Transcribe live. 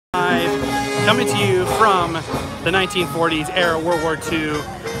coming to you from the 1940s era World War II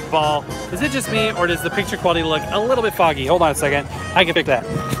ball. Is it just me, or does the picture quality look a little bit foggy? Hold on a second. I can fix that,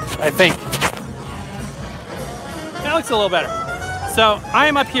 I think. That looks a little better. So I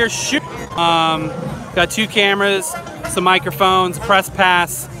am up here shooting. Got 2 cameras, some microphones, press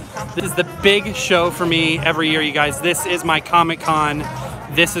pass. This is the big show for me every year, you guys. This is my Comic-Con.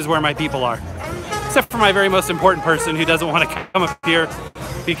 This is where my people are. Except for my very most important person who doesn't want to come up here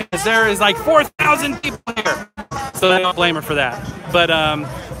because there is like 4,000 people here. So I don't blame her for that. But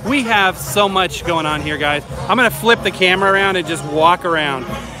we have so much going on here, guys. I'm gonna flip the camera around and just walk around.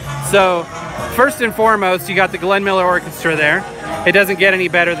 So first and foremost, you got the Glenn Miller Orchestra there. It doesn't get any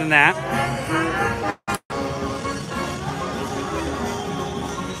better than that.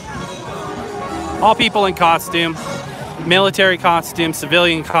 All people in costume, military costume,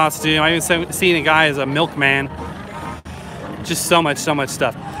 civilian costume. I even seen a guy as a milkman. Just so much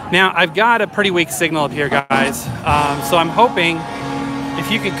stuff. Now, I've got a pretty weak signal up here, guys. So I'm hoping if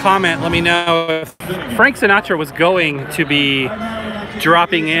you could comment, let me know if Frank Sinatra was going to be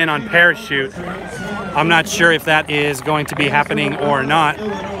dropping in on Parachute. I'm not sure if that is going to be happening or not.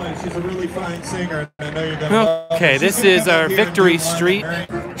 Okay, this is our Victory Street.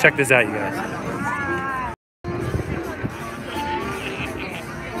 Check this out, you guys.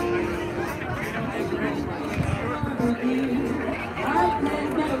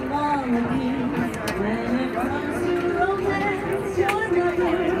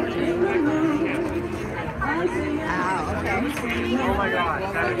 Oh my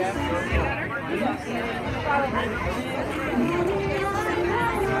gosh, that is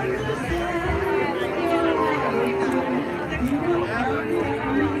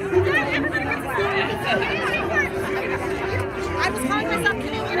I was calling myself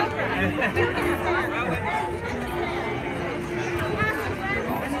Canadian.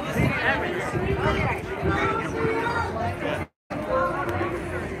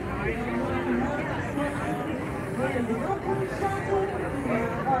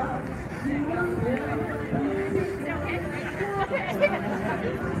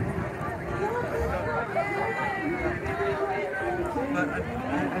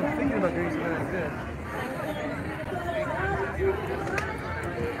 I'm thinking about doing something like this.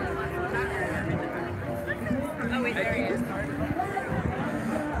 Oh wait, there he is.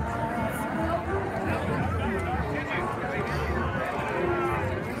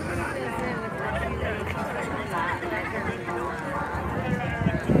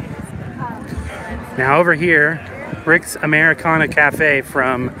 Now over here, Rick's Americana Cafe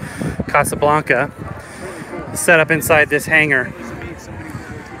from Casablanca, set up inside this hangar.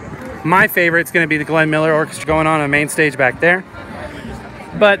 My favorite's going to be the Glenn Miller Orchestra going on the main stage back there,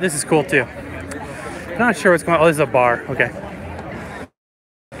 but this is cool too. Not sure what's going on. Oh, this is a bar. Okay,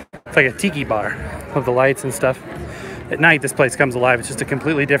 it's like a tiki bar of the lights and stuff. At night, this place comes alive. It's just a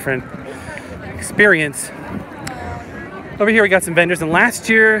completely different experience. Over here we got some vendors, and last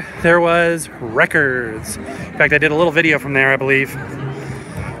year there was Records. In fact, I did a little video from there, I believe.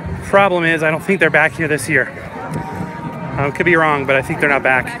 Problem is, I don't think they're back here this year. Could be wrong, but I think they're not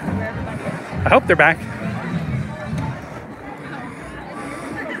back. I hope they're back.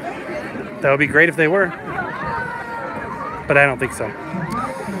 That would be great if they were, but I don't think so.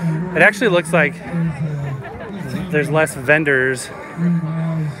 It actually looks like there's less vendors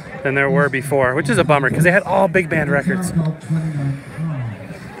than there were before, which is a bummer because they had all big band records. All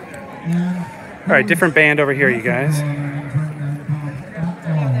right, different band over here, you guys.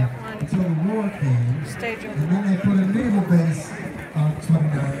 And then they put a naval base on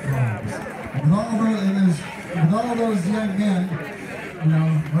 29 pounds. With all those young men, you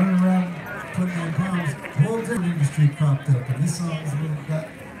know, running around 29 pounds, the whole different industry cropped up. And this song is a little bit,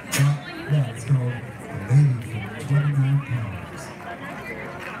 yeah, it's called A Lady from 29 Pounds.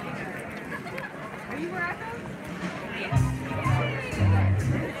 Are you where I go?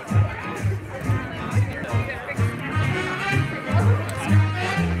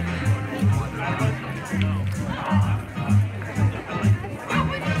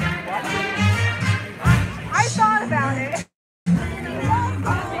 I thought about it.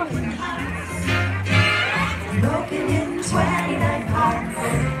 Broken in 29 parts.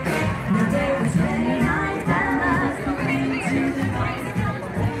 There was 29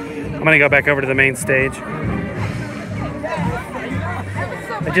 I'm gonna go back over to the main stage.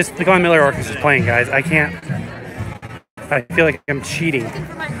 The Glenn Miller Orchestra is playing, guys. I feel like I'm cheating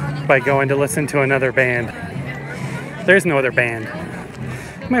by going to listen to another band. There's no other band.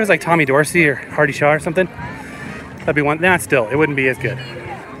 Maybe it was like Tommy Dorsey or Hardy Shaw or something. That'd be one. Nah, still, it wouldn't be as good.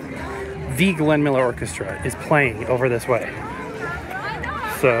 The Glenn Miller Orchestra is playing over this way.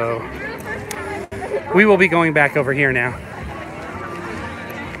 So, we will be going back over here now.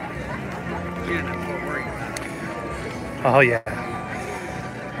 Oh yeah.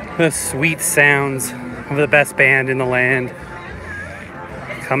 The sweet sounds of the best band in the land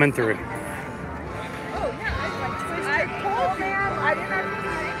coming through. I told ma'am I didn't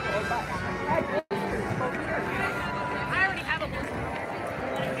have to. I already have a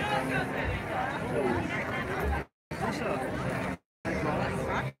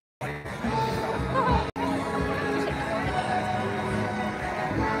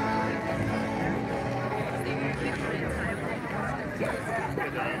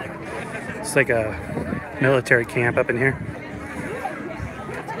It's like a military camp up in here.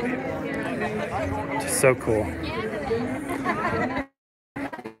 Just so cool.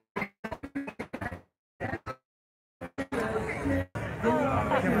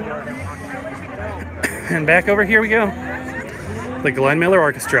 And back over here we go. The Glenn Miller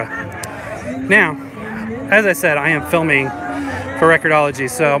Orchestra. Now, as I said, I am filming for Record-ology,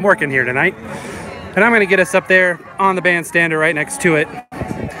 so I'm working here tonight. And I'm going to get us up there on the bandstand or right next to it.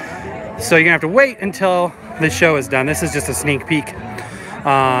 So you're going to have to wait until the show is done. This is just a sneak peek.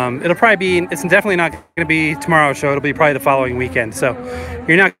 It'll probably be, it's definitely not going to be tomorrow's show. It'll be probably the following weekend. So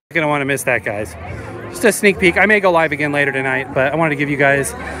you're not going to want to miss that, guys. Just a sneak peek. I may go live again later tonight, but I wanted to give you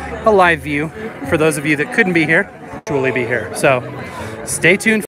guys a live view for those of you that couldn't be here, actually be here. So stay tuned.